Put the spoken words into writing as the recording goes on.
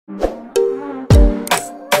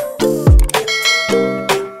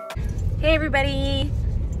everybody.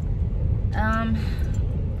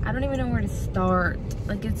 I don't even know where to start.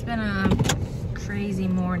 Like, it's been a crazy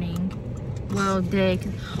morning. Well, day.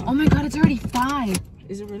 Oh my god, it's already 5.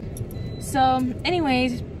 Is it really? So,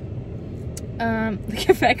 anyways, look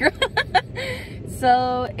at that girl.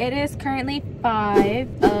 So, it is currently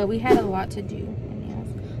 5. We had a lot to do.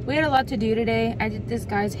 We had a lot to do today. I did this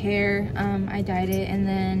guy's hair. I dyed it, and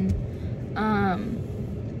then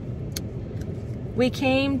we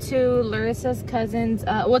came to Larissa's cousin's.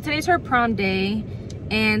 Well, today's her prom day,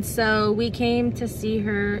 and so we came to see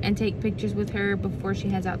her and take pictures with her before she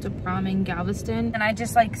heads out to prom in Galveston. And I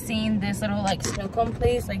just like seen this little like snow cone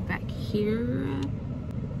place like back here,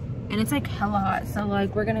 and it's like hella hot. So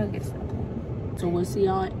like we're gonna go get snow cone. So we'll see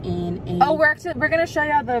y'all in a. Oh, we're gonna show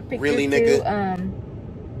y'all the pictures really, nigga?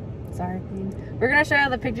 too. Sorry, please. We're gonna show y'all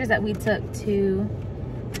the pictures that we took too.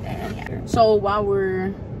 And yeah. So while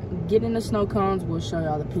we're getting the snow cones, we'll show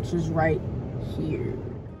y'all the pictures right here.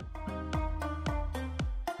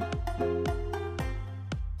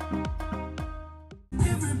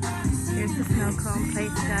 Here's the snow cone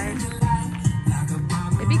place, guys.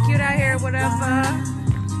 It'd be cute out here, whatever.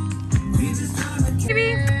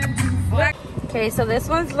 Okay, so this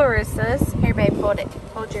one's Larissa's. Here, babe, hold it.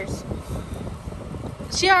 Hold yours.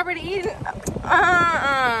 She already eaten.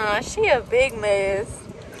 She a big mess.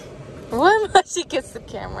 What must she gets the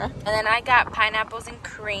camera? And then I got pineapples and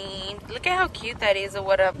cream. Look at how cute that is, or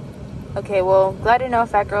what up. Okay, well, glad to know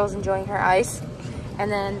Fat Girl's enjoying her ice.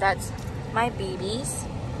 And then that's my babies.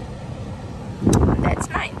 That's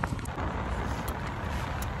mine.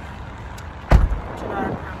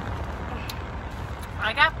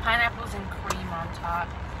 I got pineapples and cream on top.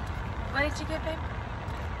 What did you get, babe?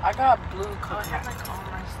 I got blue Oh, I cookies. have like all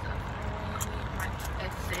my stuff. My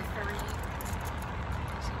accessories.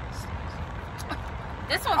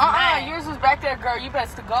 This one's mine. Yours was back there, girl. You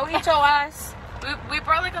best to go eat your ass. We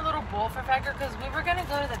brought like a little bowl for Factor because we were gonna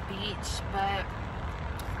go to the beach, but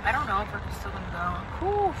I don't know if we're still gonna go.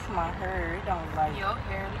 Oof, my hair. It don't like. Your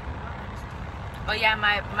hair. Oh yeah,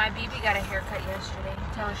 my BB got a haircut yesterday.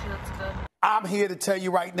 Tell her she looks good. I'm here to tell you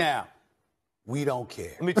right now, we don't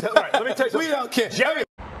care. Let me tell you something. We don't care. Jerry.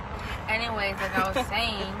 Anyways, like I was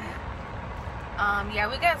saying, yeah,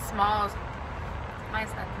 we got smalls. Mine's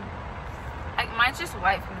nothing. Mine's just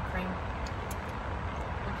white from the cream.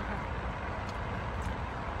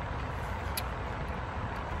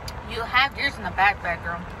 You have yours in the backpack,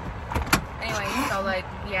 girl. Anyway, so like,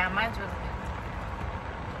 yeah, mine's really good.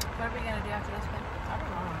 What are we gonna do after this one? I don't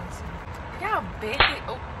know. Honestly. Look how big it.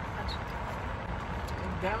 Oh,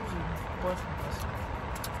 That was bus.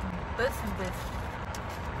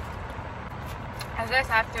 I guess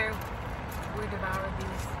after we devour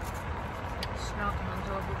these snow cones,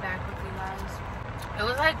 we'll be back with you guys. It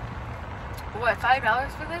was like, what,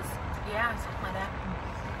 $5 for this? Yeah, something like that.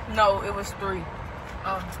 No, it was $3.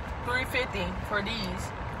 Oh, $3.50 for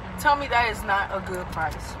these. Tell me that is not a good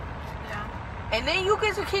price. yeah. And then you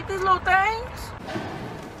get to keep these little things.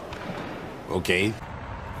 Okay.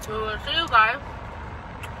 So we'll see you guys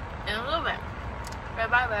in a little bit. Okay,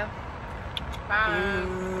 bye, babe.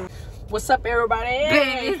 Bye. What's up,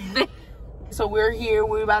 everybody? So we're here.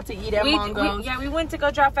 We're about to eat at Mongo's. We went to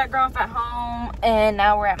go drop Fat Girl off at home, and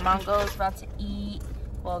now we're at Mongo's about to eat.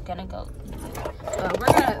 Well, gonna go eat. We're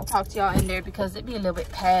gonna talk to y'all in there because it'd be a little bit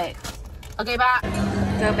packed. Okay, bye.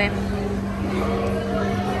 Go, babe.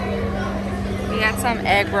 We got some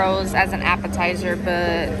egg rolls as an appetizer,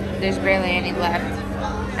 but there's barely any left.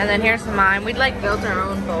 And then here's mine. We'd like built our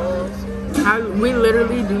own bowls. We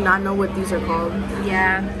literally do not know what these are called.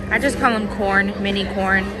 Yeah, I just call them corn, mini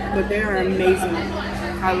corn. But they are amazing.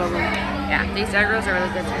 I love them. Yeah, these egg rolls are really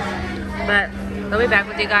good too. But we'll be back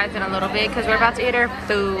with you guys in a little bit because we're about to eat our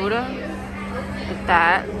food. Look at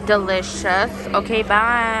that. Delicious. Okay,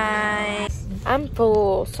 bye. I'm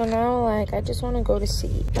full, so now like I just want to go to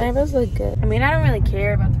sleep. My eyebrows look good. I mean, I don't really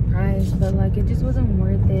care about the price, but like it just wasn't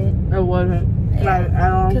worth it. It wasn't. Like,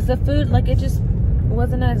 at all. Because the food, like it just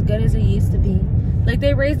wasn't as good as it used to be. Like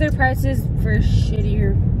they raised their prices for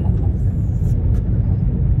shittier food.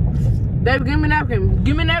 Baby, give me a napkin.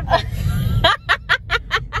 Give me a napkin.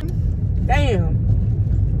 Damn.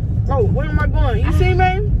 Oh, where am I going? You see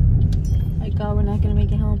me? Like, oh, we're not gonna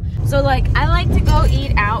make it home. So like I like to go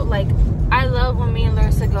eat out. Like I love when me and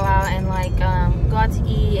Larissa go out and like go out to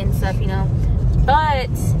eat and stuff, you know. But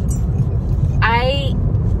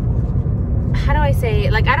how do I say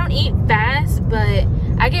it? Like I don't eat fast, but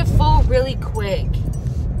I get full really quick.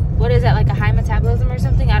 What is that, like a high metabolism or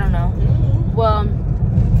something? I don't know. Well,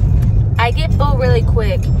 I get full really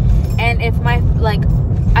quick, and if my like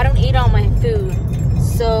I don't eat all my food,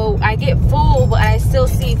 so I I get full, but I still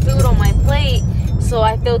see food on my plate, so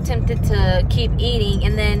I feel tempted to keep eating.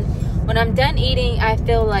 And then when I'm done eating, I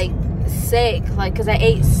feel like sick, like, because I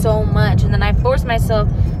ate so much. And then I force myself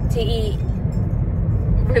to eat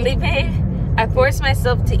really big. I force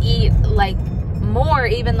myself to eat like more,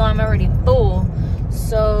 even though I'm already full.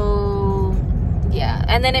 So yeah,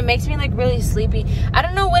 and then it makes me like really sleepy. I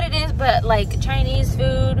don't know what it is, but like Chinese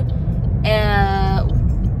food and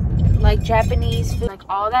like Japanese food, like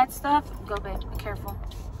all that stuff, go babe, be careful,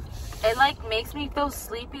 it like makes me feel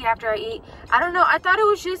sleepy after I eat. I don't know, I thought it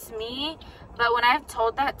was just me, but when I've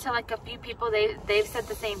told that to like a few people, they've said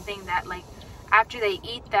the same thing, that like after they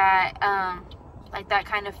eat that like that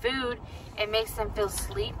kind of food, it makes them feel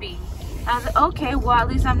sleepy. I was like, okay, well, at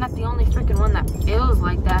least I'm not the only freaking one that feels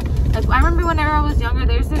like that. Like, I remember whenever I was younger,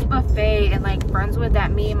 there's this buffet in like Brunswick that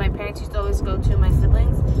me and my parents used to always go to, my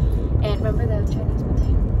siblings. And remember the Chinese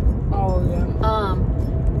buffet? Oh yeah.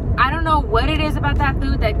 I don't know what it is about that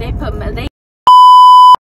food that they put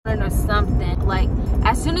or something. Like,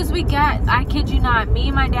 as soon as we got, I kid you not, me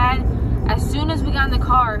and my dad, as soon as we got in the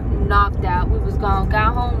car, knocked out. We was gone,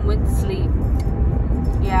 got home, went to sleep.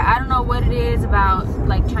 Yeah, I don't know what it is about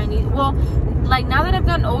like Chinese. Well, like now that I've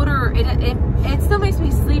gotten older, it still makes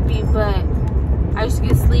me sleepy, but I used to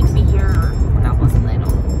get sleepier when I was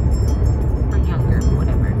little or younger,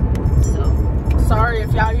 whatever. So sorry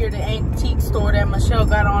if y'all hear the antique store that Michelle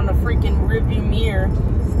got on the freaking rearview mirror.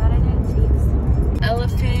 It's not an antique store.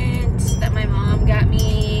 Elephant that my mom got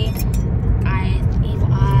me.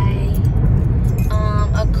 Evil eye.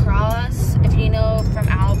 A cross. If you know from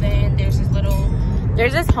Alvin, there's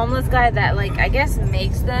this homeless guy that like I guess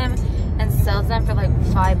makes them and sells them for like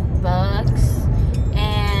 $5.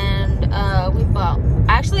 And we bought,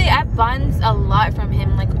 actually I've bought a lot from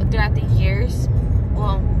him like throughout the years.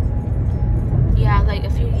 Well, yeah, like a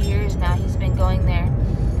few years now he's been going there.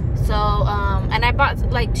 So and I bought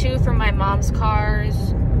like 2 from my mom's cars.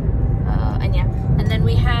 And yeah, and then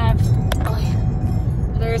we have, oh yeah,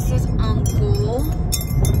 there's his uncle.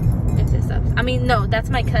 If this up, I mean, no, that's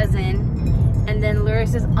my cousin. And then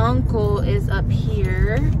Luris's uncle is up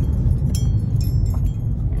here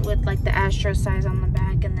with like the Astro size on the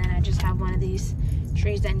back. And then I just have one of these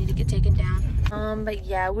trees that need to get taken down. But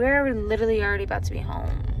yeah, we're literally already about to be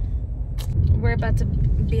home. We're about to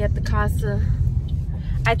be at the casa.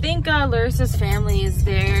 I think Luris's family is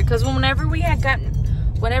there, because whenever we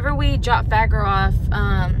dropped Fagger off,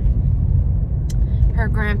 her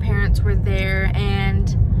grandparents were there,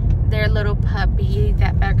 and their little puppy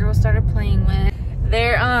that girl started playing with.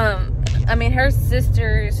 They're I mean her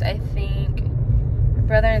sisters, I think,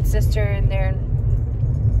 brother and sister and their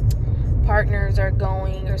partners are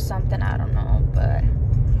going or something, I don't know, but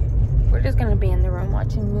we're just gonna be in the room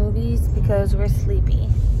watching movies because we're sleepy.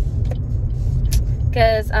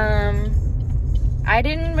 Because I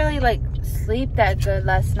didn't really like sleep that good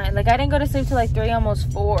last night. Like I didn't go to sleep till like 3, almost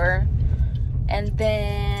 4, and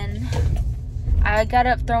then I got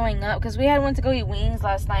up throwing up because we went to go eat wings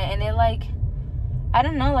last night, and it like, I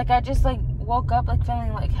don't know, like I just like woke up like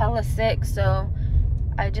feeling like hella sick, so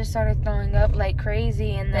I just started throwing up like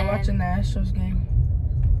crazy. And then watching the Astros game.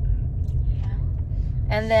 Yeah.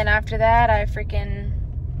 And then after that I freaking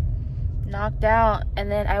knocked out, and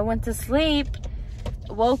then I went to sleep,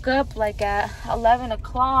 woke up like at 11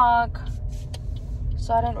 o'clock,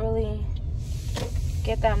 so I didn't really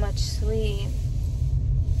get that much sleep.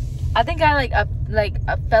 I think I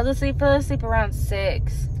fell asleep around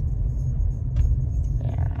 6.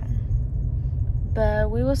 Yeah. But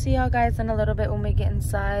we will see y'all guys in a little bit when we get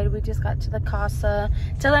inside. We just got to the casa.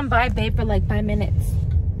 Tell them bye, babe, for like 5 minutes.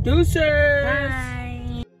 Deuces!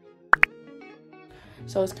 Bye!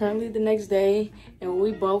 So it's currently the next day, and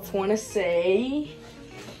we both want to say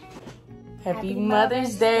Happy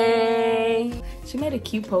Mother's Day. She made a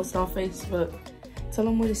cute post on Facebook. Tell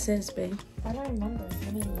them what it says, babe. I don't remember.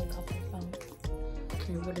 Let me look up my phone.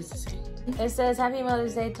 Okay, what does it say? It says, Happy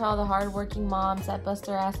Mother's Day to all the hardworking moms that bust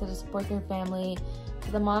their asses to support their family,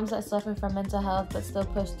 to the moms that suffer from mental health but still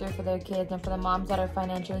push through for their kids, and for the moms that are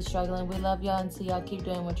financially struggling. We love y'all and see y'all keep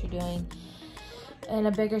doing what you're doing. And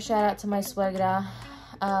a bigger shout out to my suegra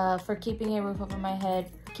for keeping a roof over my head,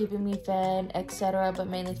 keeping me fed, etc., but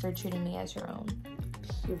mainly for treating me as your own.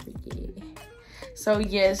 Period. So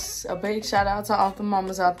yes, a big shout out to all the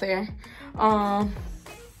mamas out there.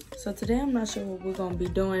 So today I'm not sure what we're gonna be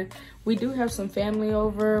doing. We do have some family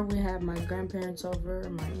over. We have my grandparents over,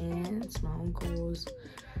 my aunts, my uncles.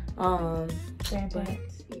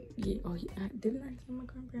 Grandparents. Yeah, oh yeah, didn't I say my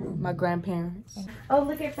grandparents? My grandparents. Oh,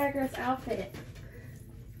 look at Fat Girl's outfit.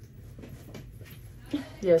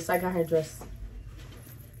 Yes, I got her dress.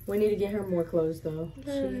 We need to get her more clothes though.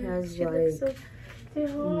 She has like so...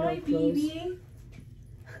 no Hi, clothes. baby.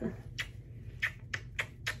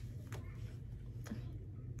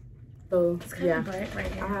 So It's kind yeah, of bright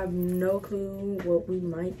right here. I have no clue what we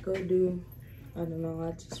might go do. I don't know.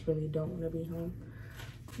 I just really don't want to be home.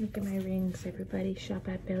 Look at my rings, everybody. Shop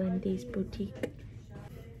at Belle and D's boutique.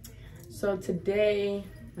 So today,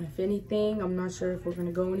 if anything, I'm not sure if we're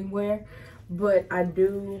gonna go anywhere, but I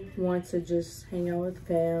do want to just hang out with the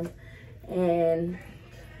fam and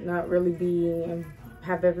not really be and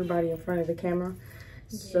have everybody in front of the camera.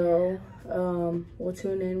 Yeah. So we'll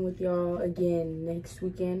tune in with y'all again next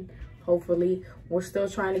weekend. Hopefully, we're still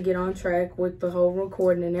trying to get on track with the whole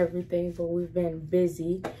recording and everything, but we've been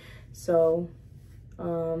busy. So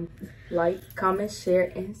like, comment,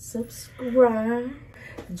 share, and subscribe.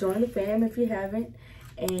 Join the fam if you haven't,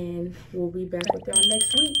 and we'll be back with y'all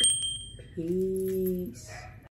next week. Peace.